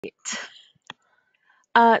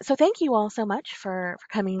So thank you all so much for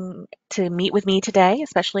coming to meet with me today,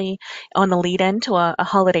 especially on the lead in to a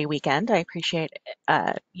holiday weekend. I appreciate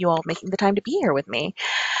you all making the time to be here with me.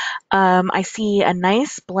 I see a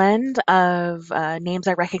nice blend of names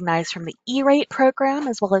I recognize from the E-rate program,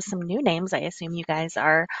 as well as some new names. I assume you guys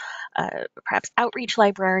are perhaps outreach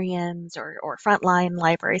librarians or frontline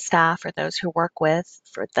library staff, or those who work with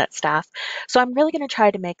for that staff. So I'm really going to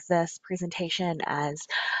try to make this presentation as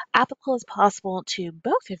applicable as possible to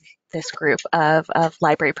both of this group of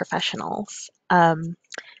library professionals.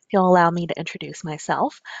 If you'll allow me to introduce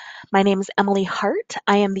myself. My name is Emily Hart.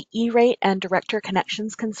 I am the E-rate and Director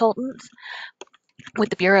Connections Consultant with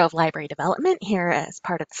the Bureau of Library Development here as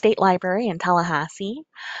part of the State Library in Tallahassee.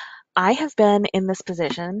 I have been in this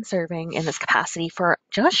position, serving in this capacity for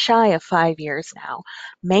just shy of 5 years now,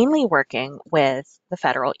 mainly working with the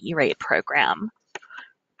federal E-rate program.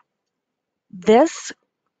 This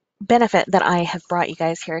benefit that I have brought you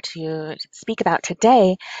guys here to speak about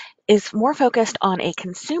today is more focused on a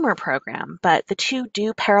consumer program, but the two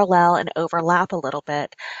do parallel and overlap a little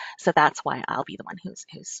bit, so that's why I'll be the one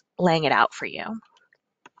who's laying it out for you.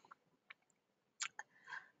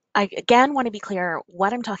 I again want to be clear,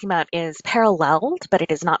 what I'm talking about is paralleled, but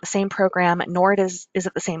it is not the same program, nor is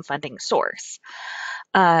it the same funding source.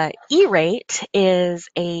 E-rate is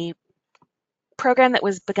a program that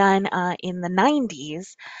was begun in the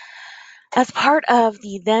 90s as part of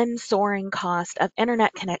the then soaring cost of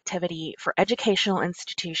internet connectivity for educational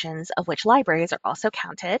institutions, of which libraries are also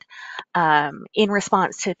counted, in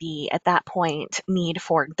response to the, at that point, need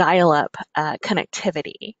for dial-up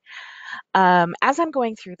connectivity. As I'm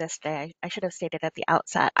going through this today, I should have stated at the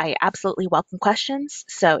outset, I absolutely welcome questions.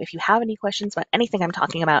 So if you have any questions about anything I'm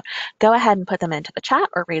talking about, go ahead and put them into the chat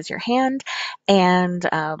or raise your hand, and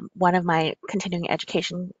one of my continuing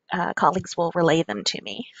education colleagues will relay them to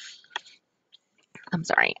me. I'm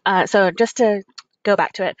sorry. So just to go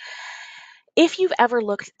back to it, if you've ever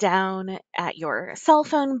looked down at your cell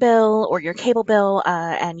phone bill or your cable bill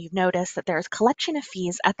and you've noticed that there's a collection of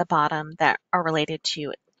fees at the bottom that are related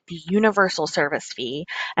to the universal service fee,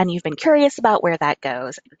 and you've been curious about where that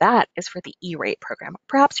goes, that is for the E-rate program.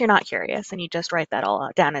 Perhaps you're not curious and you just write that all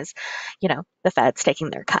down as, the feds taking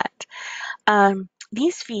their cut.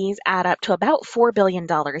 These fees add up to about $4 billion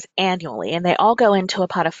annually, and they all go into a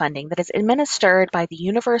pot of funding that is administered by the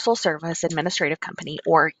Universal Service Administrative Company,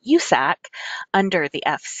 or USAC, under the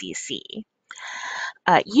FCC.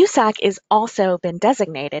 USAC has also been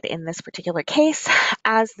designated in this particular case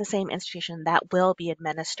as the same institution that will be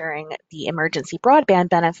administering the Emergency Broadband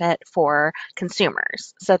Benefit for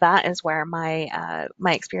consumers. So that is where my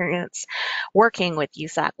experience working with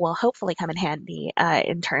USAC will hopefully come in handy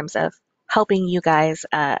in terms of helping you guys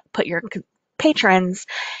put your patrons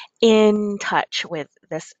in touch with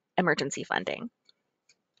this emergency funding.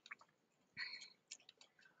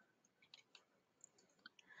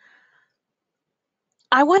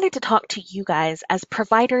 I wanted to talk to you guys as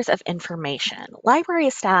providers of information, library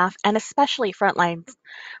staff, and especially frontline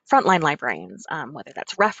librarians, whether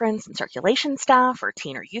that's reference and circulation staff or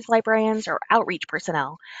teen or youth librarians or outreach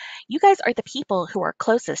personnel. You guys are the people who are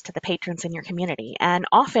closest to the patrons in your community, and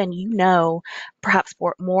often perhaps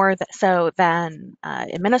more so than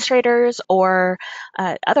administrators or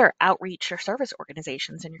other outreach or service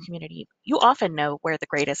organizations in your community. You often know where the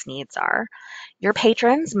greatest needs are. Your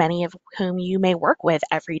patrons, many of whom you may work with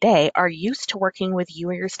every day, are used to working with you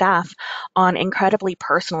or your staff on incredibly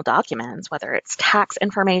personal documents, whether it's tax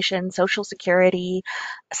information, Social Security,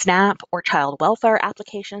 SNAP, or child welfare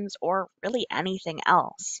applications, or really anything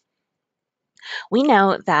else. We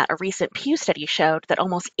know that a recent Pew study showed that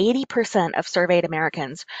almost 80% of surveyed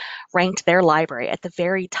Americans ranked their library at the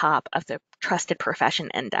very top of the Trusted Profession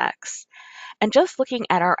Index. And just looking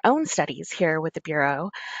at our own studies here with the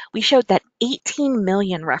Bureau, we showed that 18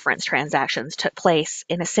 million reference transactions took place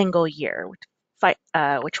in a single year,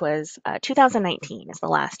 which was 2019 is the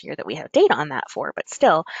last year that we have data on that for, but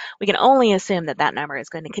still, we can only assume that that number is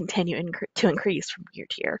going to continue to increase from year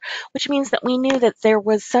to year, which means that we knew that there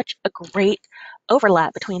was such a great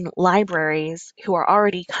overlap between libraries who are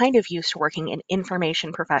already kind of used to working in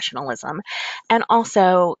information professionalism and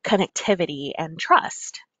also connectivity and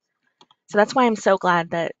trust. So that's why I'm so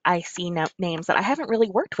glad that I see names that I haven't really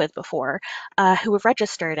worked with before who have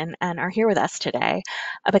registered and are here with us today,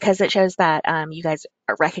 because it shows that you guys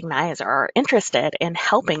recognize or are interested in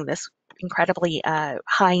helping this incredibly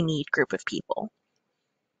high need group of people.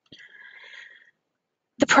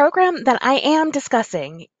 The program that I am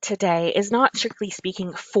discussing today is not strictly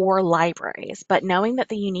speaking for libraries, but knowing that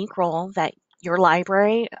the unique role that your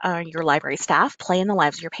library staff play in the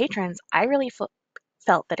lives of your patrons, I really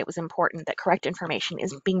felt that it was important that correct information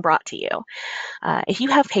is being brought to you. If you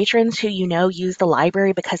have patrons who you know use the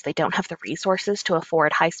library because they don't have the resources to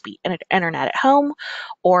afford high-speed internet at home,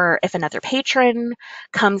 or if another patron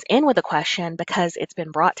comes in with a question because it's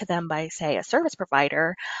been brought to them by, say, a service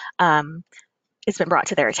provider, it's been brought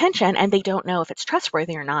to their attention and they don't know if it's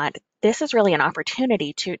trustworthy or not, this is really an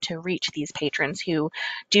opportunity to reach these patrons who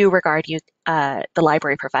do regard the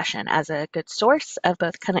library profession as a good source of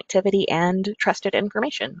both connectivity and trusted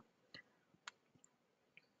information.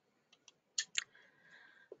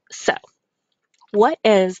 So, what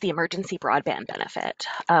is the Emergency Broadband Benefit,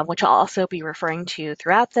 which I'll also be referring to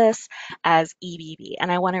throughout this as EBB?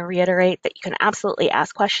 And I want to reiterate that you can absolutely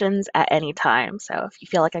ask questions at any time. So if you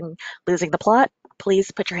feel like I'm losing the plot,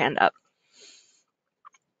 please put your hand up.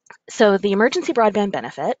 So the Emergency Broadband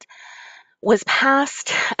Benefit was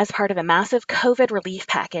passed as part of a massive COVID relief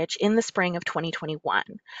package in the spring of 2021.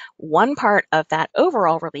 One part of that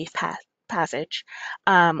overall relief passage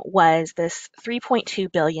was this $3.2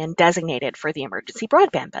 billion designated for the emergency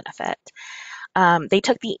broadband benefit. They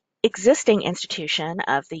took the existing institution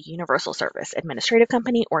of the Universal Service Administrative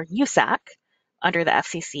Company, or USAC, under the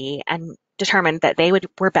FCC and determined that they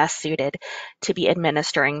were best suited to be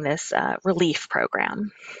administering this relief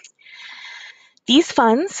program. These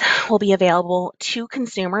funds will be available to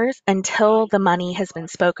consumers until the money has been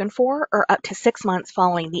spoken for, or up to 6 months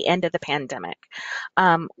following the end of the pandemic,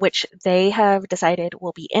 which they have decided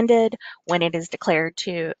will be ended when it is declared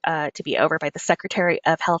to be over by the Secretary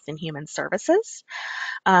of Health and Human Services.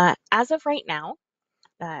 As of right now,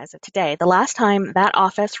 as of today, the last time that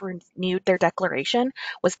office renewed their declaration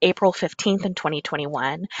was April 15th in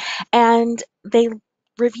 2021, and they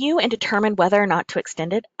review and determine whether or not to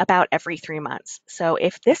extend it about every 3 months. So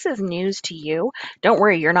if this is news to you, don't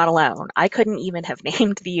worry, you're not alone. I couldn't even have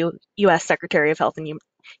named the U.S. Secretary of Health and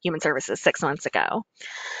Human Services 6 months ago.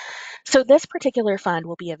 So this particular fund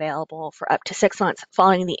will be available for up to 6 months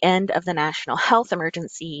following the end of the national health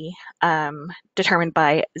emergency, determined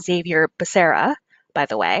by Xavier Becerra, by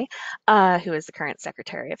the way, who is the current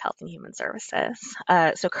Secretary of Health and Human Services.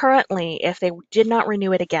 So currently, if they did not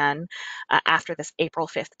renew it again after this April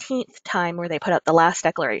 15th time where they put out the last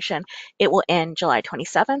declaration, it will end July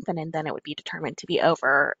 27th, and then it would be determined to be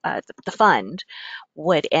over. The fund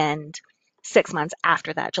would end 6 months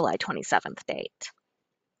after that July 27th date.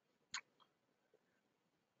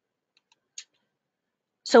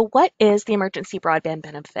 So what is the emergency broadband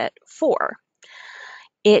benefit for?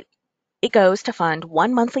 It goes to fund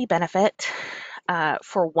one monthly benefit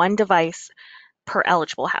for one device per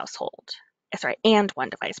eligible household. Sorry, and one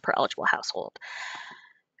device per eligible household.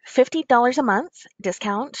 $50 a month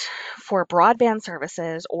discount for broadband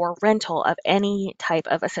services or rental of any type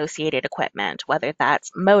of associated equipment, whether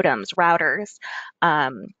that's modems, routers,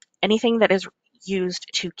 anything that is used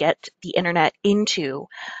to get the internet into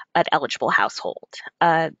an eligible household.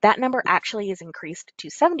 That number actually is increased to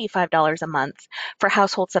 $75 a month for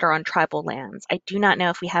households that are on tribal lands. I do not know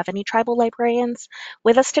if we have any tribal librarians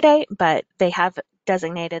with us today, but they have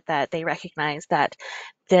designated that they recognize that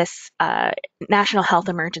this national health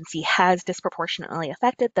emergency has disproportionately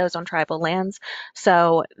affected those on tribal lands.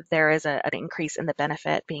 So there is an increase in the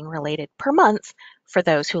benefit being related per month for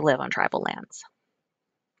those who live on tribal lands.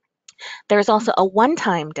 There's also a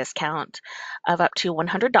one-time discount of up to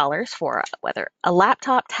 $100 for whether a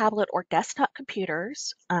laptop, tablet, or desktop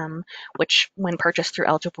computers, which when purchased through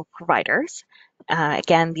eligible providers.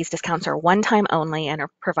 Again, these discounts are one-time only and are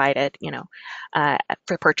provided,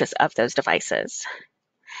 for purchase of those devices.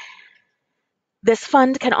 This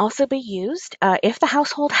fund can also be used if the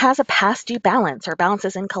household has a past due balance or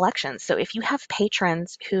balances in collections. So if you have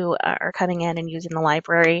patrons who are coming in and using the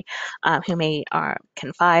library, who may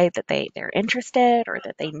confide that they're interested or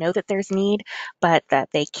that they know that there's need, but that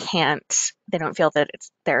they don't feel that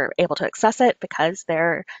they're able to access it because they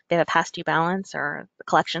have a past due balance or the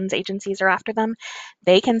collections agencies are after them,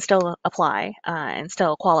 they can still apply and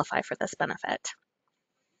still qualify for this benefit.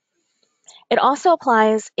 It also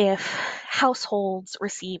applies if households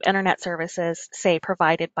receive internet services, say,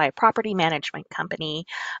 provided by a property management company,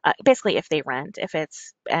 basically if they rent,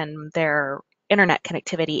 and their internet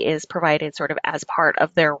connectivity is provided sort of as part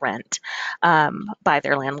of their rent by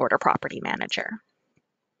their landlord or property manager.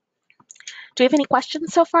 Do we have any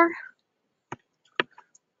questions so far?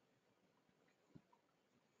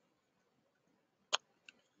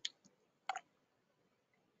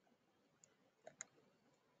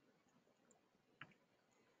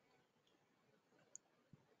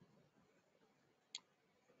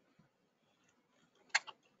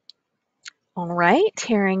 All right,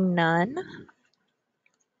 hearing none.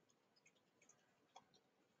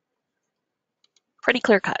 Pretty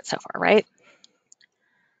clear cut so far, right?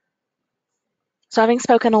 So having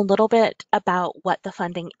spoken a little bit about what the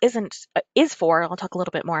funding is for, I'll talk a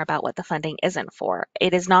little bit more about what the funding isn't for.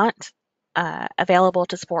 It is not available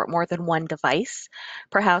to support more than one device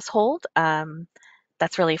per household.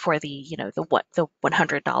 That's really for the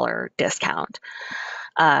 $100 discount.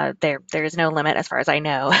 There is no limit, as far as I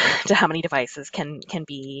know, to how many devices can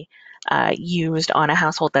be used on a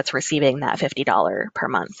household that's receiving that $50 per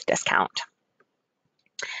month discount.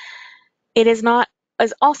 It is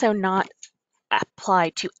also not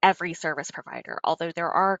applied to every service provider, although there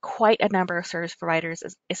are quite a number of service providers,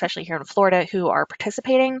 especially here in Florida, who are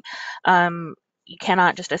participating. You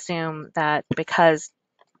cannot just assume that because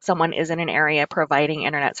someone is in an area providing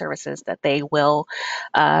internet services that they will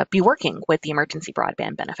be working with the emergency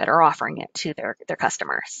broadband benefit or offering it to their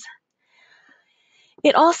customers.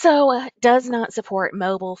 It also does not support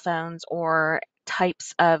mobile phones or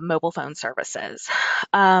types of mobile phone services.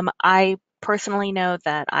 I personally know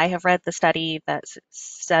that I have read the study that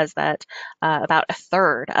says that about a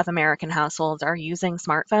third of American households are using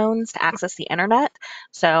smartphones to access the internet.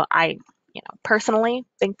 So I, personally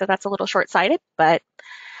think that that's a little short-sighted, but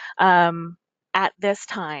at this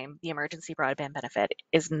time, the emergency broadband benefit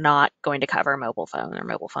is not going to cover mobile phone or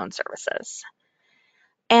mobile phone services.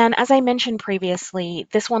 And as I mentioned previously,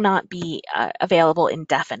 this will not be available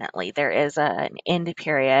indefinitely. There is an end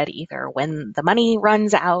period, either when the money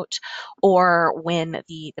runs out or when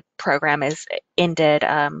the program is ended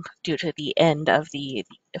due to the end of the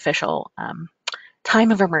official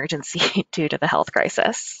time of emergency due to the health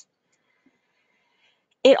crisis.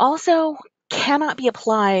 It also cannot be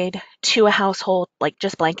applied to a household, like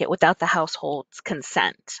just blanket, without the household's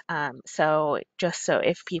consent. So just so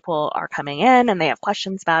if people are coming in and they have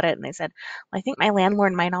questions about it and they said, well, I think my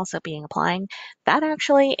landlord might also be applying, that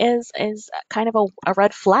actually is kind of a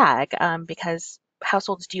red flag because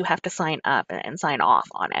households do have to sign up and sign off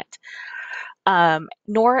on it.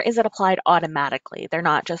 Nor is it applied automatically. They're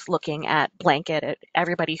not just looking at blanket at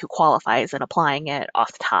everybody who qualifies and applying it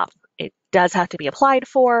off the top. It does have to be applied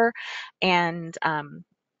for, and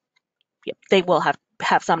they will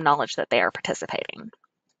have some knowledge that they are participating.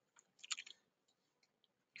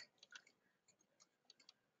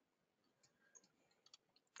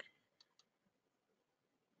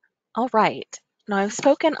 All right. Now I've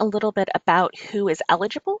spoken a little bit about who is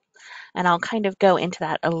eligible, and I'll kind of go into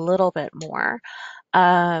that a little bit more.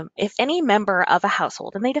 If any member of a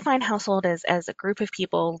household, and they define household as a group of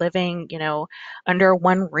people living, under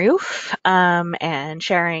one roof and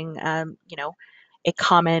sharing, a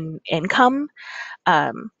common income,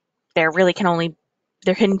 um, there really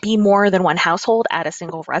there can be more than one household at a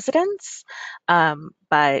single residence,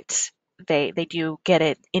 but they do get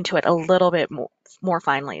it into it a little bit more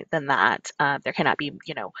finely than that. There cannot be,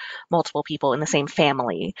 multiple people in the same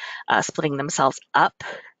family splitting themselves up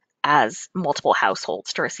as multiple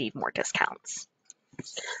households to receive more discounts.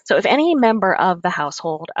 So if any member of the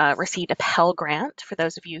household received a Pell Grant, for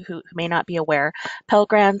those of you who may not be aware, Pell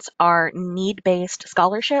Grants are need-based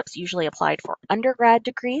scholarships, usually applied for undergrad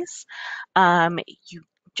degrees. You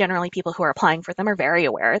Generally, people who are applying for them are very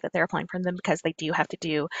aware that they're applying for them because they do have to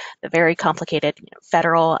do the very complicated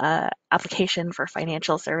federal application for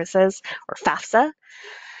financial services, or FAFSA.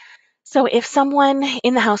 So if someone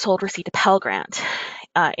in the household received a Pell Grant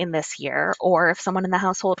in this year, or if someone in the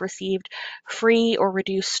household received free or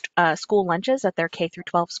reduced school lunches at their K through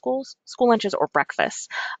 12 schools, school lunches or breakfasts,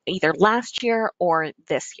 either last year or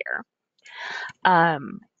this year.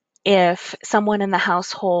 If someone in the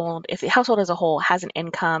household, if the household as a whole has an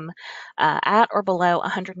income at or below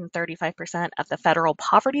 135% of the federal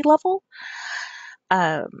poverty level,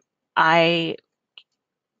 I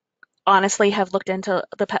honestly have looked into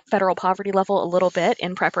the federal poverty level a little bit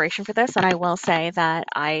in preparation for this, and I will say that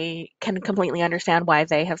I can completely understand why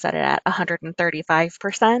they have set it at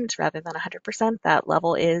 135% rather than 100%. That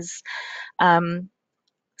level is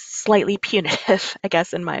slightly punitive, I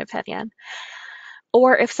guess, in my opinion.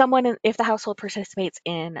 Or if the household participates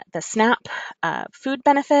in the SNAP food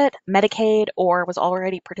benefit, Medicaid, or was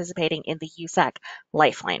already participating in the USAC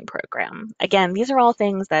Lifeline program. Again, these are all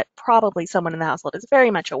things that probably someone in the household is very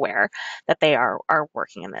much aware that they are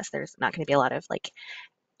working in this. There's not going to be a lot of like,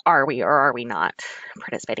 are we or are we not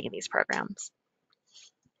participating in these programs?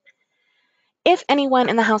 If anyone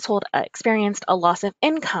in the household experienced a loss of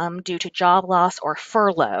income due to job loss or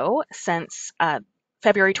furlough since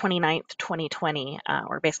February 29th, 2020,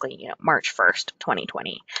 or basically, March 1st,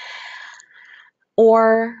 2020.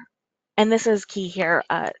 Or, and this is key here,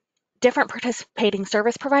 Different participating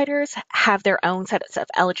service providers have their own sets of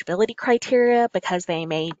eligibility criteria because they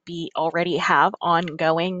may already have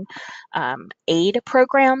ongoing aid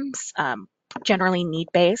programs, generally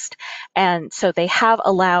need-based. And so they have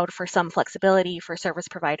allowed for some flexibility for service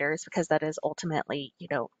providers because that is ultimately,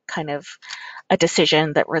 kind of a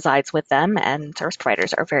decision that resides with them. And service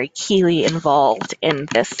providers are very keenly involved in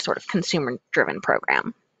this sort of consumer-driven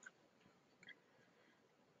program.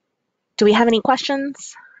 Do we have any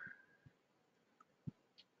questions?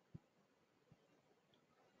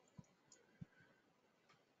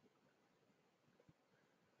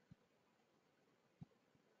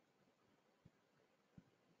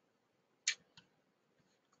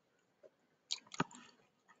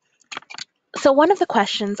 So one of the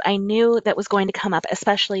questions I knew that was going to come up,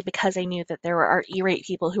 especially because I knew that there are E-rate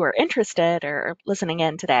people who are interested or listening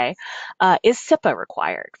in today, is SIPA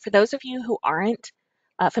required? For those of you who aren't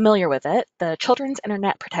familiar with it, the Children's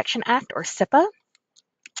Internet Protection Act, or SIPA,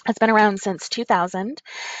 has been around since 2000.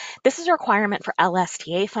 This is a requirement for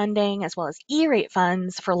LSTA funding as well as E-rate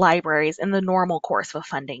funds for libraries in the normal course of a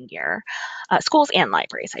funding year. Schools and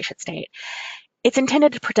libraries, I should state. It's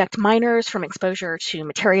intended to protect minors from exposure to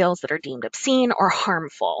materials that are deemed obscene or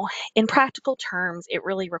harmful. In practical terms, it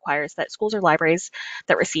really requires that schools or libraries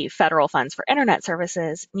that receive federal funds for internet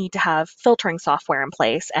services need to have filtering software in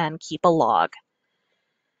place and keep a log.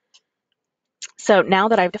 So now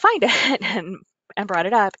that I've defined it and brought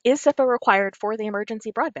it up, is SIPA required for the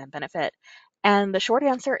emergency broadband benefit? And the short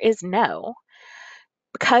answer is no.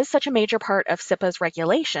 Because such a major part of SIPA's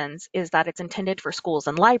regulations is that it's intended for schools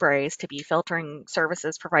and libraries to be filtering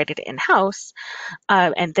services provided in-house,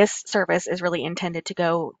 and this service is really intended to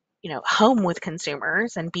go, home with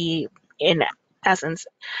consumers and be, in essence,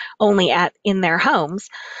 only in their homes.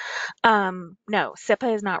 No, SIPA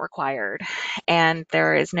is not required, and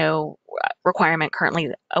there is no requirement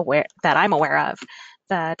currently that I'm aware of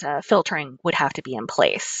that filtering would have to be in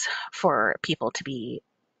place for people to be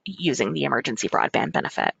using the emergency broadband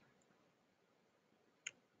benefit.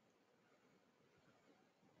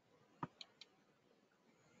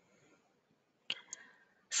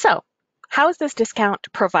 So, how is this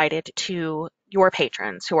discount provided to your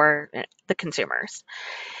patrons who are the consumers?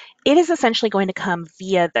 It is essentially going to come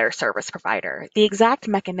via their service provider. The exact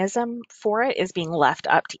mechanism for it is being left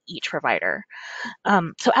up to each provider.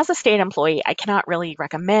 So as a state employee, I cannot really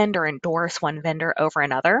recommend or endorse one vendor over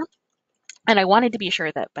another. And I wanted to be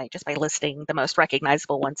sure that by listing the most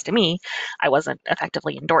recognizable ones to me, I wasn't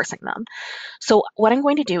effectively endorsing them. So what I'm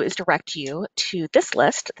going to do is direct you to this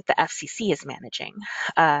list that the FCC is managing.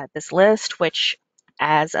 This list, which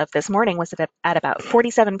as of this morning was at about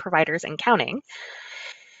 47 providers and counting,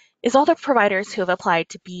 is all the providers who have applied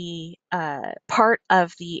to be part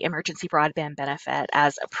of the emergency broadband benefit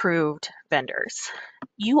as approved vendors.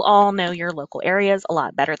 You all know your local areas a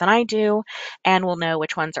lot better than I do and will know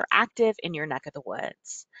which ones are active in your neck of the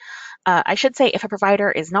woods. I should say if a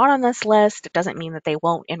provider is not on this list, it doesn't mean that they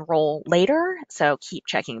won't enroll later, so keep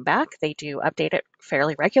checking back. They do update it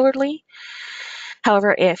fairly regularly.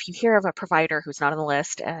 However, if you hear of a provider who's not on the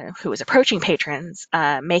list, who is approaching patrons,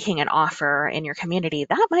 making an offer in your community,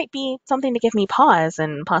 that might be something to give me pause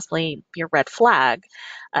and possibly be a red flag,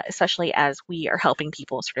 especially as we are helping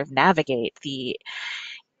people sort of navigate the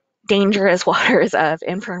dangerous waters of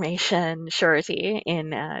information surety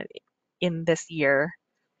in this year.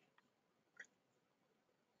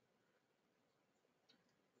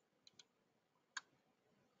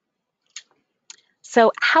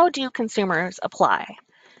 So how do consumers apply?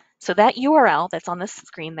 So that URL that's on the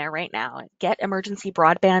screen there right now,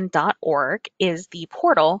 getemergencybroadband.org, is the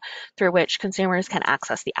portal through which consumers can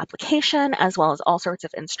access the application as well as all sorts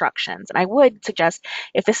of instructions. And I would suggest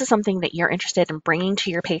if this is something that you're interested in bringing to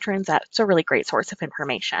your patrons, that's a really great source of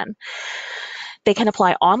information. They can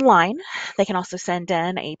apply online. They can also send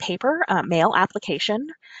in a paper mail application,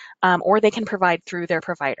 or they can provide through their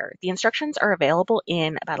provider. The instructions are available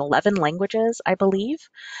in about 11 languages, I believe,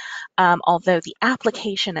 although the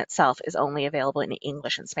application itself is only available in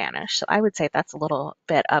English and Spanish. So I would say that's a little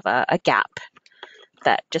bit of a gap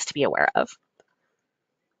that just to be aware of.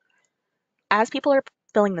 As people are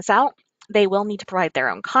filling this out, they will need to provide their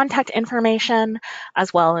own contact information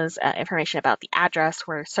as well as information about the address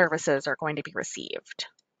where services are going to be received.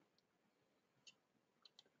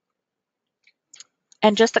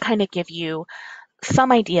 And just to kind of give you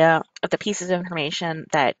some idea of the pieces of information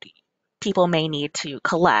that people may need to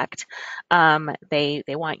collect, they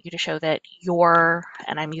want you to show that you're,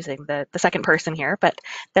 and I'm using the second person here, but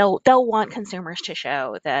they'll want consumers to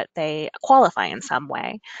show that they qualify in some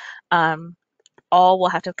way. all will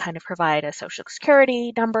have to kind of provide a social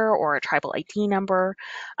security number or a tribal ID number.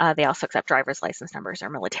 They also accept driver's license numbers or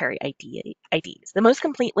military IDs. The most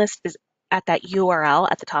complete list is at that URL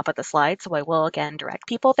at the top of the slide, so I will again direct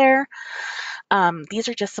people there. These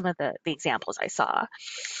are just some of the examples I saw.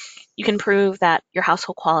 You can prove that your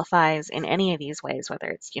household qualifies in any of these ways, whether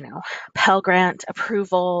it's, Pell Grant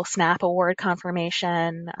approval, SNAP award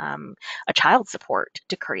confirmation, a child support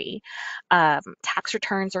decree, tax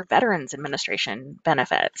returns or Veterans Administration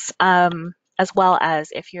benefits. As well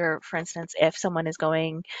as if you're, for instance, if someone is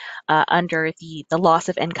going under the loss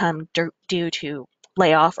of income due to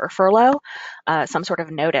layoff or furlough, some sort of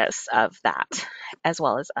notice of that, as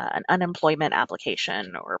well as an unemployment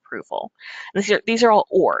application or approval. And these are all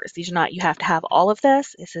ORs. These are not, you have to have all of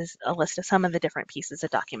this. This is a list of some of the different pieces of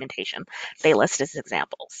documentation they list as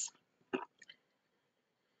examples.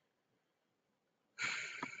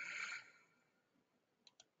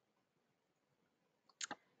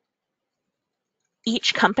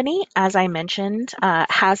 Each company, as I mentioned,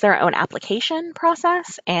 has their own application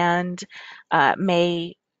process and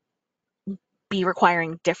may be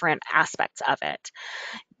requiring different aspects of it.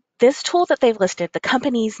 This tool that they've listed, the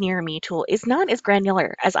Companies Near Me tool, is not as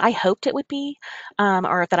granular as I hoped it would be,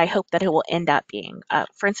 or that I hope that it will end up being.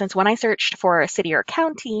 For instance, when I searched for a city or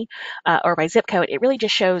county or by zip code, it really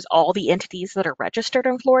just shows all the entities that are registered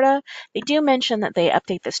in Florida. They do mention that they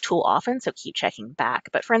update this tool often, so keep checking back.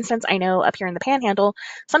 But for instance, I know up here in the Panhandle,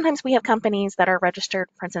 sometimes we have companies that are registered,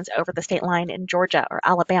 for instance, over the state line in Georgia or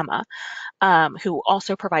Alabama, who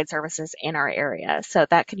also provide services in our area. So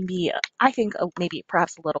that can be, I think, maybe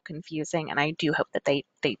perhaps a little confusing, and I do hope that they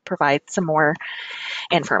provide some more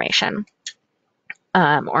information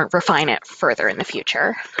or refine it further in the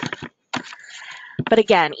future. But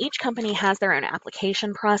again, each company has their own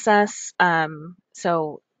application process,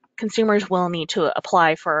 so consumers will need to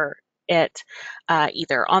apply for it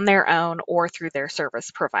either on their own or through their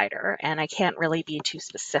service provider. And I can't really be too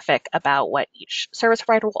specific about what each service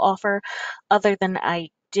provider will offer, other than I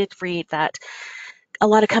did read that a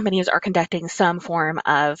lot of companies are conducting some form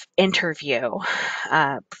of interview,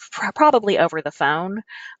 probably over the phone,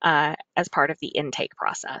 as part of the intake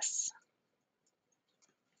process.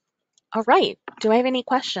 All right. Do I have any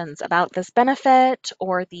questions about this benefit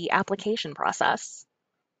or the application process?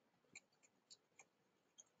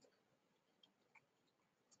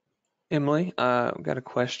 Emily, I've got a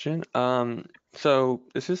question. So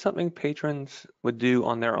is this something patrons would do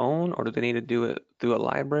on their own, or do they need to do it through a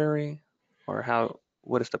library? Or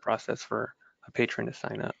what is the process for a patron to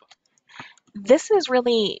sign up? This is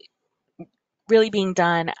really being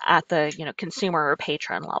done at the consumer or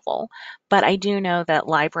patron level, but I do know that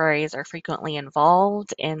libraries are frequently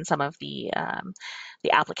involved in some of the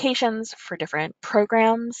applications for different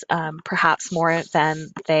programs, perhaps more than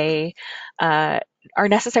they are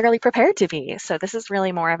necessarily prepared to be. So this is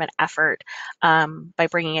really more of an effort, by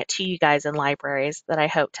bringing it to you guys in libraries, that I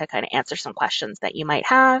hope to kind of answer some questions that you might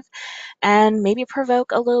have and maybe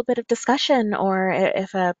provoke a little bit of discussion, or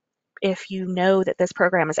if you know that this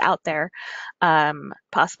program is out there,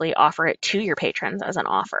 possibly offer it to your patrons as an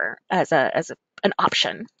offer, an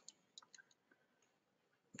option.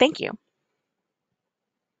 Thank you.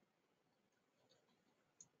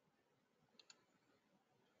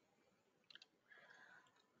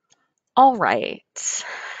 All right.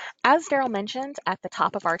 As Daryl mentioned at the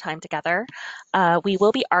top of our time together, we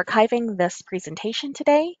will be archiving this presentation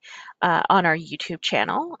today on our YouTube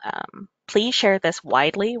channel. Please share this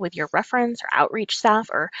widely with your reference or outreach staff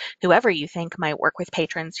or whoever you think might work with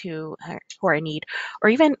patrons who are in need, or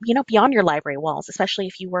even beyond your library walls, especially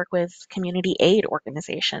if you work with community aid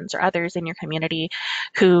organizations or others in your community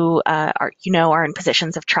who are in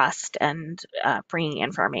positions of trust and bringing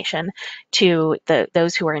information to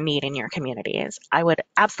those who are in need in your communities. I would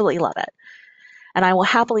absolutely love it. And I will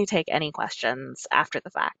happily take any questions after the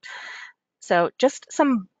fact. So just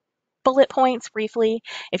some bullet points briefly.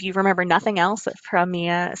 If you remember nothing else from me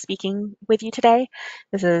speaking with you today,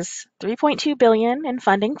 this is $3.2 billion in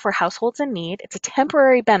funding for households in need. It's a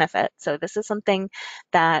temporary benefit. So this is something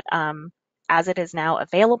that, as it is now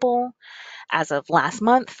available as of last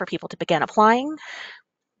month for people to begin applying,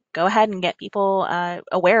 go ahead and get people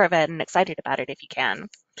aware of it and excited about it if you can.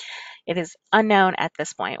 It is unknown at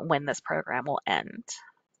this point when this program will end.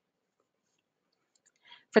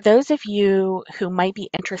 For those of you who might be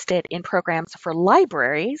interested in programs for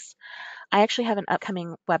libraries, I actually have an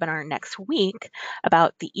upcoming webinar next week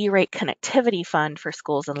about the E-rate connectivity fund for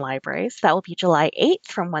schools and libraries. That will be July 8th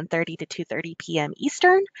from 1:30 to 2:30 p.m.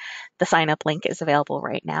 Eastern. The sign-up link is available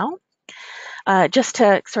right now. Just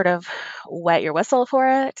to sort of wet your whistle for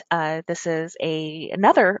it, this is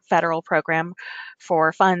another federal program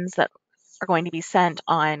for funds that are going to be sent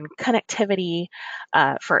on connectivity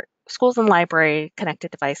for schools and library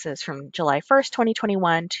connected devices from July 1st,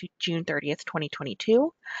 2021 to June 30th,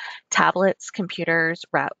 2022. Tablets, computers,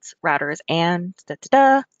 routers, and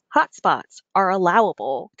hotspots are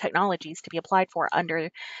allowable technologies to be applied for under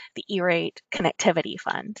the E-rate connectivity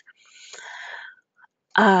fund.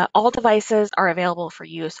 All devices are available for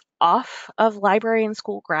use off of library and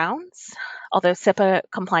school grounds, although SIPA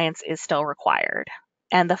compliance is still required.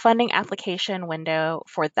 And the funding application window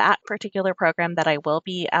for that particular program that I will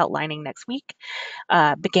be outlining next week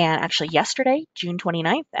began actually yesterday, June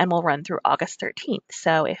 29th, and will run through August 13th.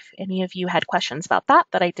 So if any of you had questions about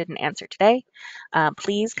that I didn't answer today,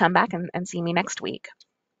 please come back and see me next week.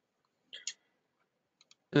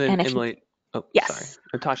 And then And if you, Emily, oh, sorry. yes,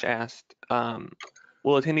 Natasha asked,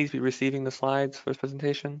 will attendees be receiving the slides for this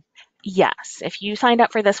presentation? Yes, if you signed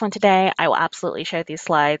up for this one today, I will absolutely share these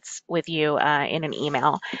slides with you in an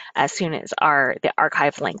email as soon as the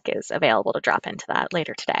archive link is available to drop into that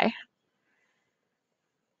later today.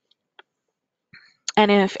 And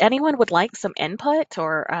if anyone would like some input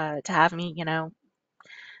or to have me,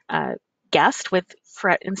 uh, guest with,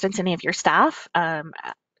 for instance, any of your staff to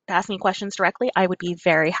ask me questions directly, I would be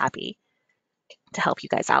very happy to help you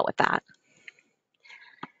guys out with that.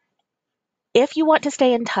 If you want to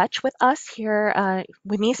stay in touch with us here,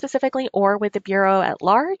 with me specifically, or with the Bureau at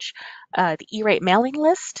large, the E-rate mailing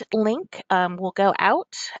list link will go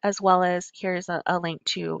out, as well as here's a link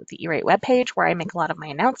to the E-rate webpage where I make a lot of my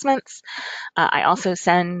announcements. I also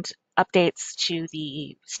send updates to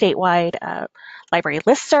the statewide library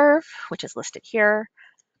listserv, which is listed here.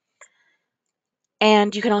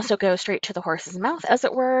 And you can also go straight to the horse's mouth, as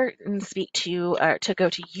it were, and speak to go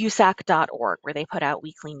to usac.org, where they put out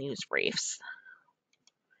weekly news briefs.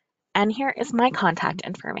 And here is my contact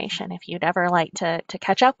information if you'd ever like to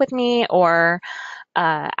catch up with me or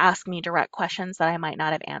ask me direct questions that I might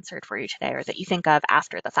not have answered for you today or that you think of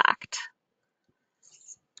after the fact.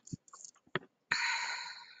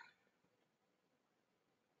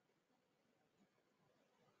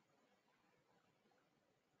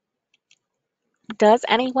 Does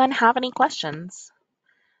anyone have any questions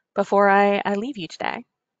before I leave you today?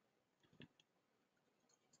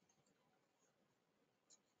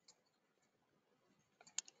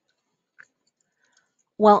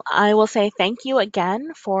 Well, I will say thank you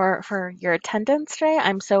again for your attendance today.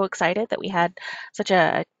 I'm so excited that we had such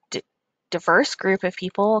a diverse group of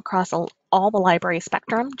people across all the library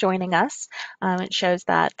spectrum joining us. It shows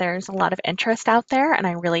that there's a lot of interest out there, and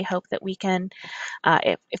I really hope that we can,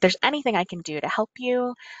 if there's anything I can do to help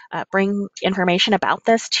you bring information about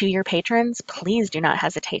this to your patrons, please do not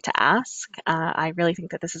hesitate to ask. I really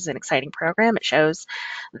think that this is an exciting program. It shows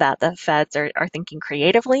that the feds are thinking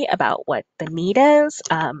creatively about what the need is.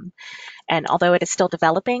 And although it is still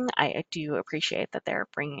developing, I do appreciate that they're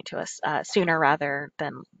bringing it to us sooner rather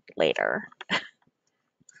than later.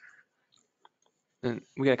 And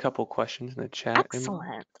we got a couple questions in the chat, Emily.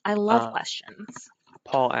 Excellent. I love Uh, questions.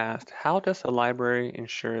 Paul asked, how does a library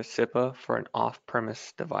ensure SIPA for an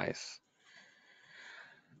off-premise device?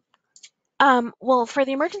 Well, for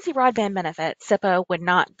the emergency broadband benefit, SIPA would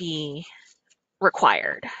not be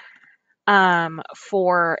required.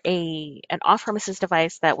 For an off-premises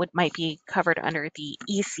device that might be covered under the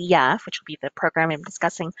ECF, which would be the program I'm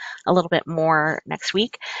discussing a little bit more next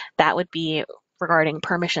week, that would be regarding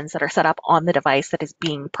permissions that are set up on the device that is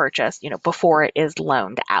being purchased, before it is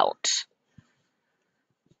loaned out.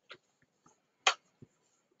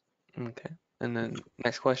 Okay. And then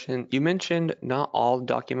next question. You mentioned not all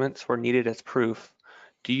documents were needed as proof.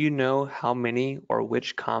 Do you know how many or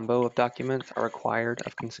which combo of documents are required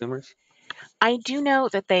of consumers? I do know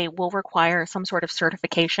that they will require some sort of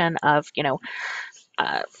certification of,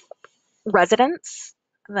 uh, residence,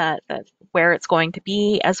 that where it's going to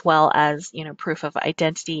be, as well as proof of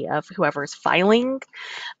identity of whoever's filing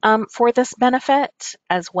for this benefit,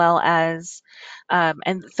 as well as and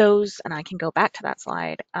I can go back to that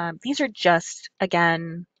slide. These are just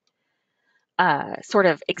again sort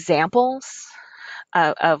of examples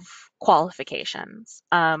of qualifications.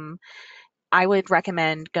 I would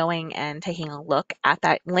recommend going and taking a look at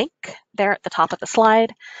that link there at the top of the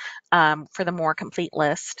slide for the more complete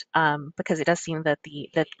list, because it does seem that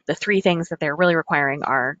the three things that they're really requiring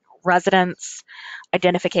are residence,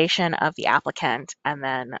 identification of the applicant, and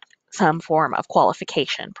then some form of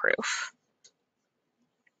qualification proof.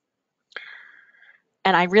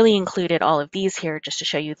 And I really included all of these here just to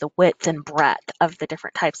show you the width and breadth of the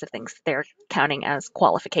different types of things that they're counting as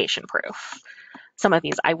qualification proof. some of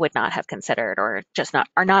these I would not have considered or just not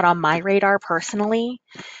are not on my radar personally,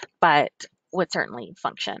 but would certainly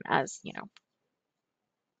function as,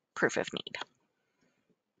 proof of need.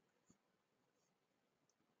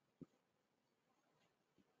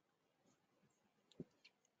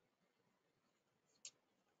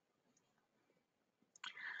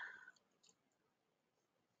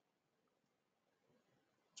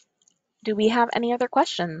 Do we have any other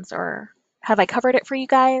questions, or have I covered it for you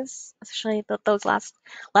guys, especially those last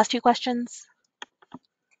two questions?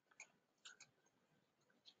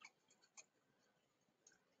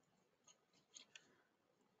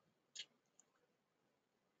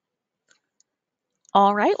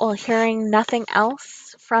 All right, well, hearing nothing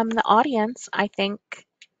else from the audience, I think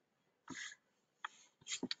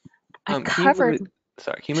I've Can you move covered. it?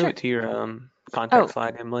 Sorry, can you move Sure. it to your contact Oh,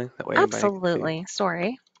 slide, Emily? That way everybody can see it. absolutely.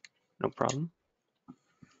 Sorry. No problem.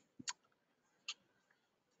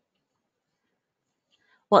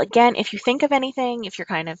 Well, again, if you think of anything, if you're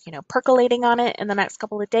kind of, percolating on it in the next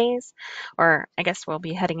couple of days, or I guess we'll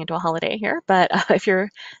be heading into a holiday here, but if you're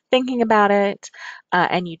thinking about it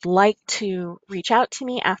and you'd like to reach out to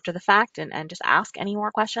me after the fact and just ask any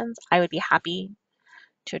more questions, I would be happy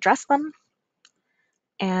to address them.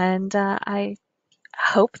 And I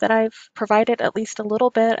hope that I've provided at least a little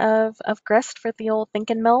bit of grist for the old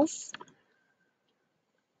thinking mills.